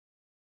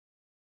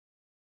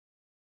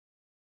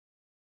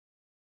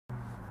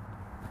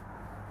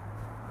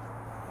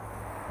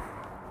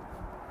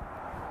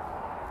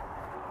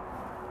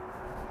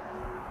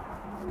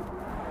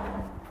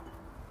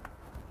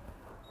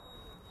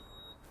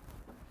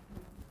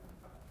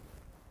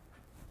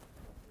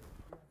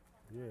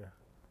yeah.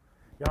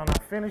 Y'all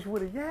not finished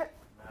with it yet?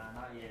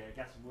 Nah, not yet.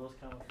 Got some wheels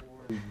coming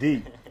forward.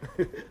 Deep.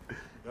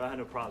 No, I have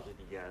no problems with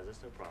you guys.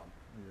 That's no problem.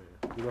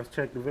 Yeah. Let's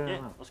check the van Yeah,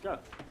 out. let's go.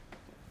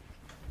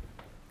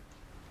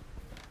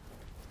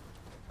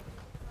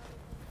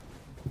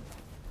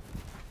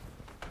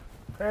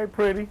 Hey,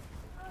 pretty.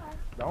 Hi.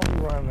 Don't be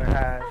running to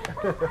hide.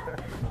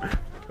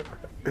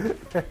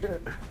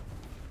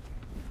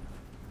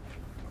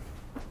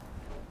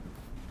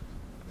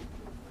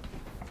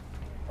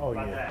 Oh, How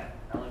about yeah. that?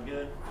 That look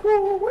good?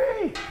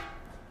 Woo-wee.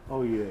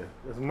 Oh, yeah.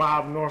 It's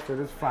Mobb North at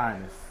its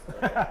finest.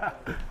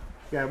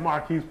 Got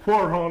Marquis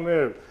Porter on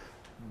there.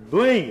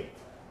 Blinging.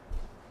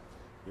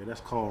 Yeah,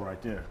 that's cold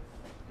right there.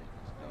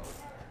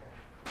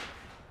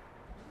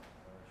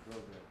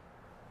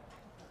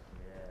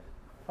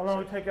 How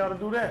long did it take y'all to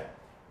do that?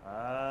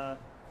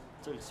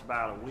 Took us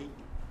about a week.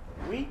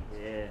 A week?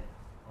 Yeah.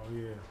 Oh,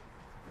 yeah.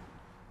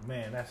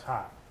 Man, that's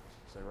hot.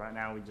 So right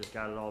now we just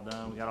got it all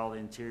done. We got all the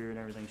interior and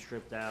everything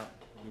stripped out.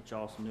 Get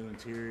y'all some new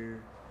interior.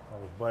 Oh,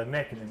 butt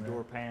naked in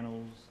Door there.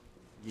 panels.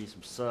 Get you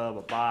some sub,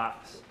 a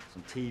box,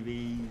 some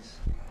TVs.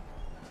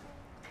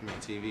 How many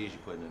TVs you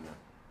putting in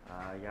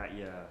there? Got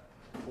you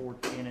 4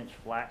 10-inch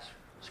flat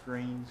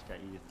screens. Got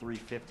you 3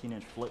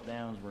 15-inch flip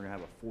downs. We're gonna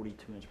have a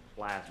 42-inch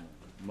plasma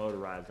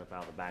motorized up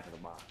out the back of the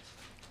box.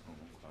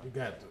 You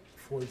got the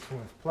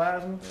 42-inch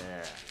plasma?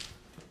 Yeah.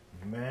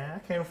 Man, I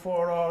can't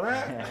afford all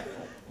that.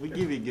 We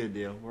give you a good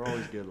deal. We're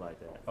always good like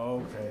that.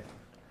 Okay.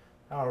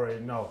 I already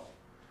know.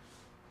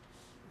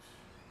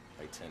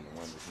 Like tint the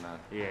windows now.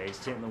 Yeah, he's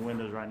tinting the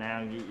windows right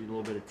now. Get you a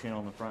little bit of tint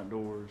on the front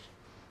doors.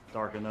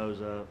 Darken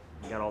those up.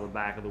 You got all the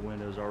back of the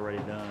windows already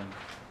done.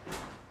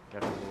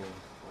 Got the little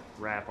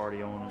wrap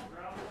already on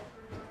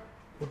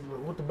it.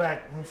 With the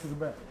back, let me see the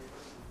back.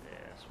 Yeah,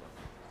 that's what.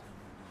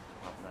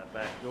 Open that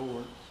back door.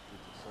 Get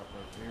this up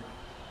over here.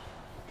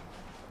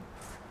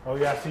 Oh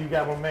yeah, I see you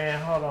got my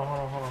man. Hold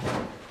on.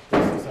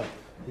 What's up?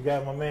 You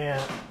got my man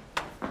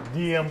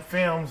DM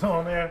Films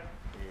on there.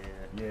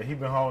 Yeah. Yeah, he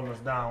been holding us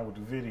down with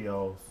the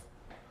videos,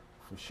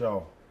 for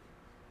sure.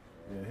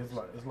 Yeah,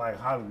 it's like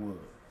Hollywood.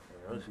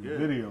 Yeah, looks good.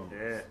 Videos.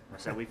 Yeah. I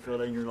said we filled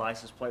in your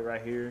license plate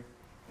right here.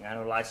 You got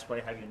no license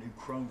plate. Have your new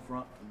chrome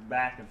front,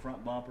 back, and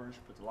front bumpers.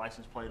 Put the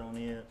license plate on it.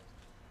 Yeah.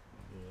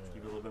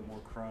 Give it a little bit more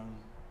chrome.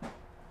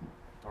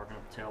 Darken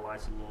up the tail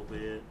lights a little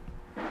bit.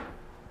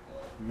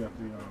 You got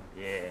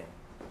the Yeah.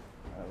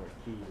 Where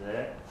the keys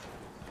at?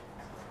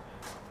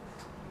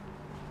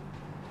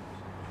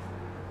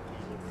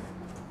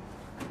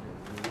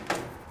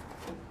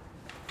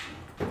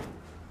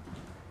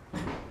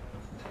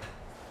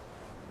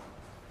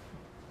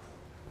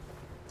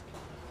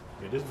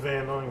 Yeah, this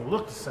van don't even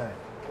look the same.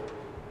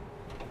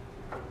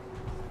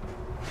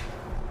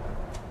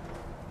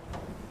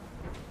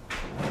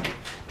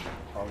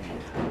 Oh yeah.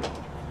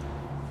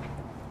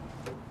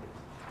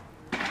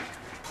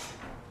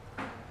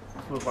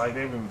 This looks like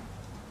they've been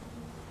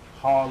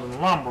hauling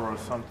lumber or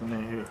something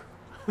in here.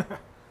 So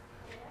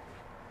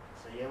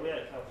yeah, we had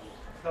a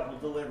couple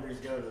deliveries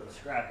go to the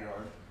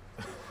scrapyard.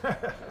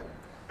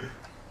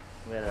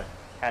 We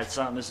had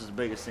something. This is the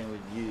biggest thing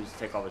we've used to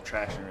take all the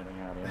trash and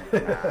everything out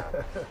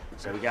of it.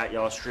 So we got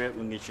y'all stripped.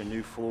 We can get you a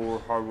new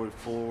floor, hardwood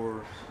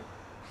floor.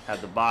 Have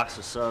the box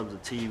of subs, the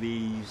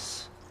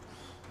TVs.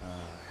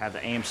 Have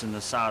the amps in the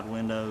side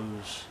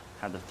windows.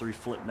 Have the 3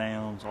 flip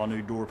downs. All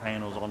new door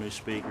panels. All new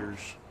speakers.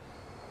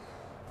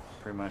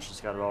 Pretty much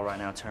just got it all right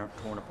now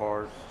torn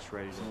apart. It's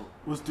ready to.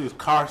 What's this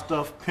car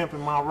stuff pimping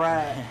my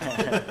ride?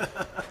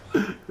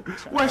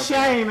 Where's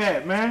Shane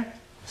at, man?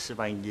 Let's see if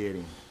I can get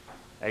him.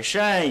 Hey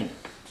Shane!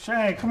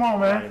 Shane, come on,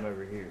 Got man. him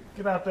over here.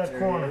 Get out that There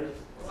corner. he is.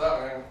 What's up,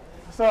 man?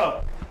 What's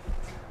up?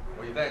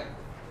 What do you think?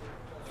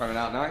 Turning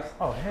out nice?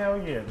 Oh, hell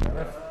yeah,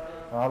 man.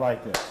 I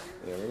like that.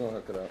 Yeah, we're gonna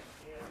hook it up.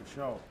 For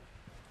sure.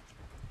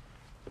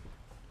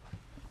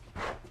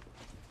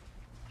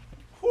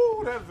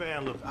 Whoo, that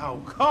van looks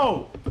out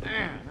cold.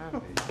 Man,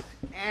 that is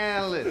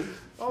endless.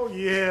 Oh,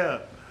 yeah.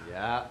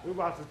 Yeah. We're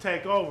about to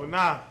take over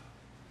now.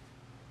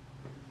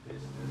 This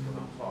is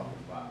what I'm talking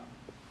about.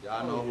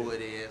 Y'all know who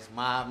it is.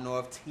 Mobb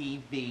North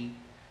TV,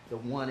 the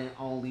one and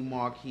only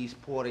Marquis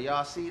Porter.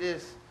 Y'all see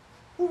this?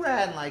 Who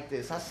riding like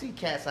this? I see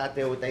cats out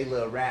there with their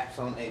little wraps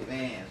on their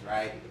vans,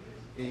 right?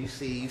 And you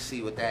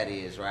see what that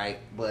is, right?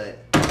 But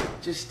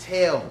just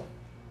tell me.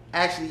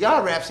 Actually,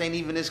 y'all raps ain't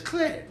even as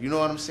clear. You know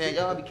what I'm saying?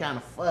 Y'all be kind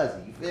of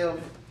fuzzy. You feel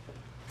me?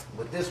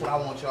 But this what I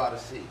want y'all to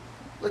see.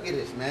 Look at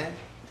this, man.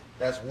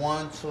 That's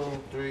 1, 2,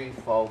 3,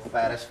 4, 5.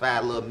 That's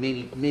 5 little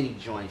mini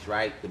joints,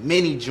 right? The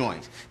mini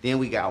joints. Then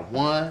we got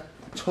 1,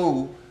 2.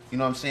 You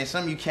know what I'm saying?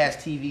 Some of you cats'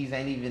 TVs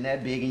ain't even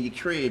that big in your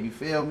crib. You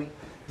feel me?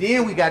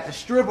 Then we got the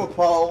stripper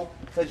pole,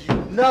 cause you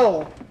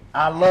know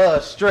I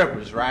love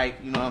strippers, right?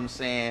 You know what I'm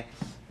saying?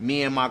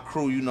 Me and my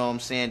crew, you know what I'm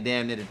saying?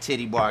 Damn near the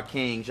titty bar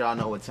kings. Y'all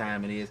know what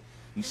time it is.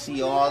 You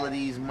see all of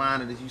these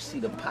monitors. You see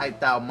the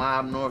piped out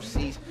Mobb North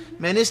seats.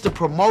 Man, it's the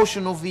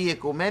promotional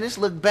vehicle, man. This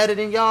look better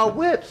than y'all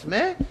whips,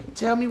 man.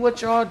 Tell me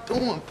what y'all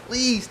doing.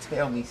 Please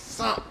tell me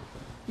something.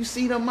 You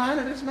see the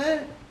monitors,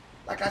 man?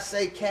 Like I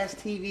say, cats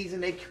TVs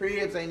in their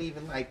cribs ain't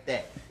even like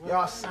that.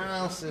 Y'all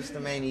sound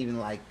system ain't even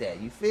like that.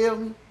 You feel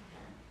me?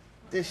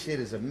 This shit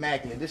is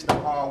immaculate. This the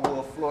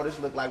hardwood floor. This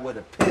look like where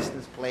the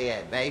Pistons play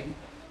at, baby.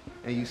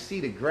 And you see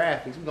the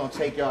graphics. We're gonna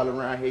take y'all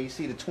around here. You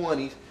see the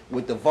 20s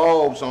with the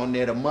Vobes on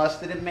there, the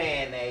mustard and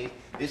mayonnaise.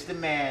 This the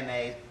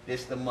mayonnaise,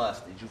 this the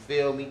mustard. You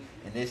feel me?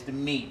 And this the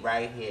meat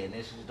right here. And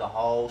this is the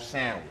whole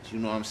sandwich. You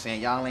know what I'm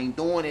saying? Y'all ain't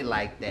doing it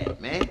like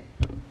that, man.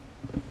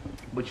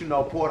 But you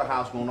know,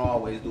 Porterhouse gonna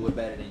always do it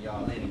better than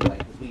y'all anyway.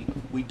 Cause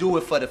we do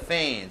it for the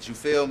fans, you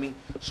feel me?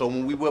 So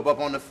when we whip up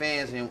on the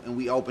fans and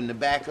we open the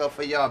back up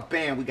for y'all,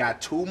 bam, we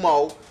got 2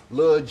 more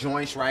little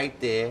joints right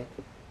there.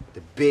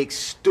 The big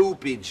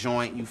stupid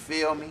joint, you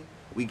feel me?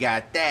 We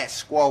got that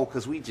squall,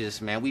 cause we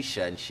just, man, we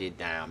shutting shit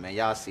down, man.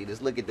 Y'all see this?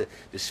 Look at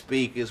the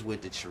speakers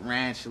with the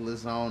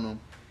tarantulas on them.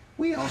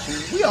 We on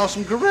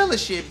some gorilla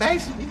shit,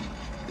 basically.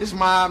 This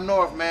Mobb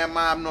North, man,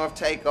 Mobb North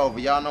takeover.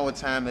 Y'all know what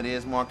time it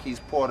is. Marquise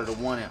Porter, the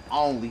one and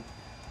only.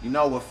 You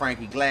know what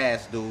Frankie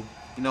Glass do.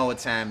 You know what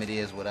time it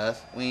is with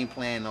us. We ain't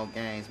playing no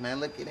games, man.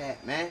 Look at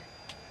that, man.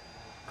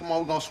 Come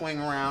on, we're gonna swing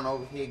around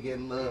over here, get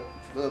a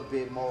little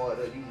bit more of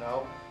the, you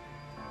know.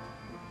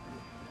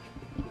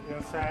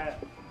 Inside.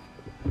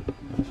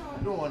 What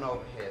y'all doing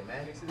over here,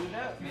 man? Fixing it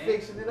up, man.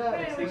 Fixing it up.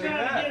 Man, we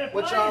trying to get it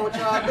What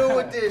y'all do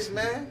with this,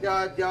 man?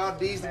 Y'all,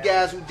 these the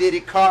guys who did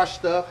it, car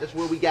stuff. That's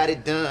where we got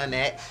it done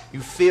at.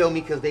 You feel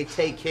me? Cause they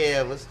take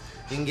care of us.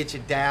 You can get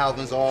your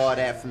Dalvins, all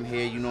that from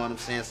here. You know what I'm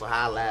saying? So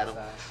holla at them.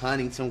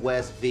 Huntington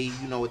West V.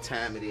 You know what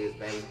time it is,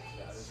 baby.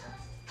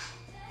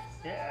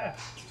 Yeah.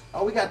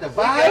 Oh, we got the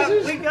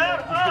visors? We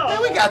got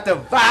Man, we got the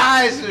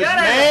visors,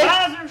 man.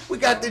 The visors? We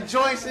got the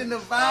joints in the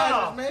visors,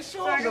 Oh, man.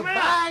 Show check them the 'em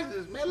out.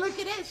 visors, man. Look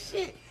at that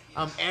shit.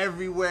 I'm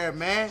everywhere,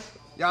 man.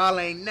 Y'all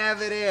ain't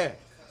never there.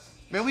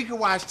 Man, we can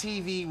watch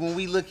TV when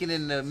we looking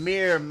in the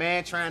mirror,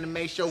 man, trying to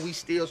make sure we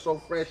still so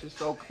fresh and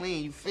so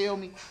clean. You feel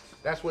me?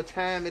 That's what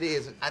time it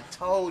is. I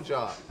told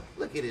y'all.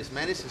 Look at this,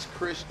 man. This is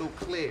crystal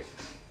clear.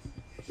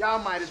 Y'all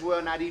might as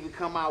well not even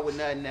come out with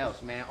nothing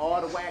else, man.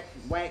 All the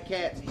whack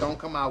cats don't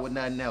come out with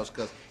nothing else,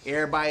 because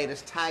everybody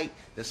that's tight,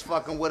 that's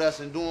fucking with us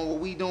and doing what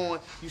we doing,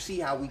 you see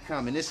how we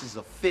coming. This is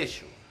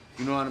official.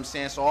 You know what I'm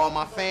saying? So all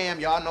my fam,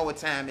 y'all know what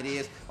time it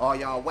is. All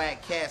y'all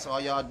whack cats, all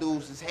y'all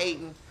dudes is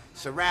hating.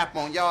 It's a wrap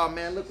on y'all,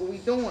 man. Look what we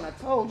doing. I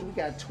told you, we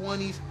got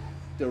 20s,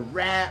 the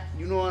rap,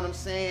 you know what I'm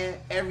saying?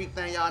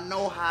 Everything y'all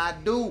know how I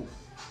do.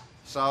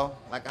 So,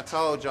 like I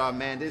told y'all,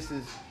 man, this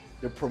is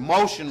the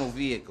promotional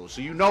vehicle.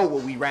 So you know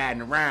what we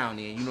riding around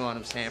in. You know what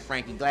I'm saying?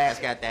 Frankie Glass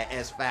got that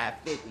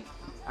S550.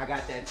 I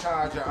got that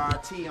Charger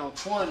RT on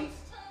 20s.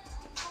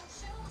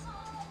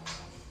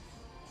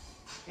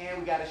 And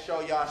we gotta show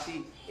y'all,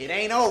 see, it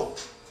ain't over.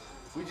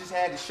 We just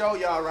had to show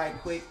y'all right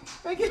quick.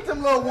 Man, get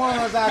them little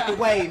ones out the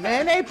way,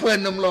 man. They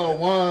putting them little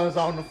ones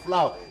on the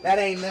floor. That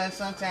ain't nothing.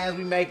 Sometimes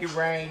we make it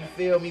rain, you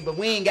feel me? But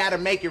we ain't gotta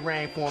make it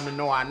rain for them to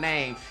know our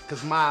name,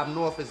 cause Mobb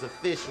North is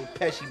official.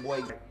 Pesci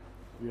boy.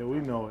 Yeah, we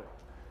know it.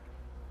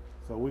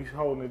 So we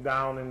holding it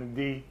down in the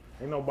D.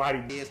 Ain't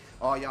nobody.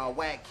 All y'all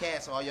whack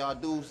cats, all y'all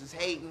dudes is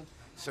hating.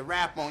 It's a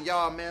wrap on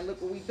y'all, man.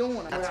 Look what we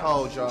doing. I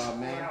told y'all,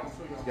 man.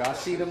 Y'all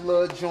see them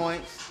little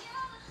joints.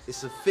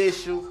 It's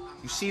official.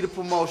 You see the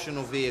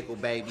promotional vehicle,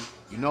 baby.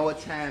 You know what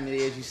time it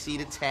is. You see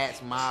the tats,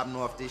 Mobb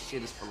North. This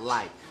shit is for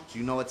life. So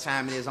you know what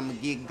time it is. I'm gonna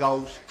get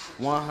Ghost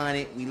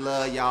 100. We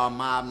love y'all,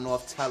 Mobb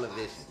North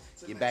Television.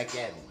 Get back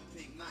at me.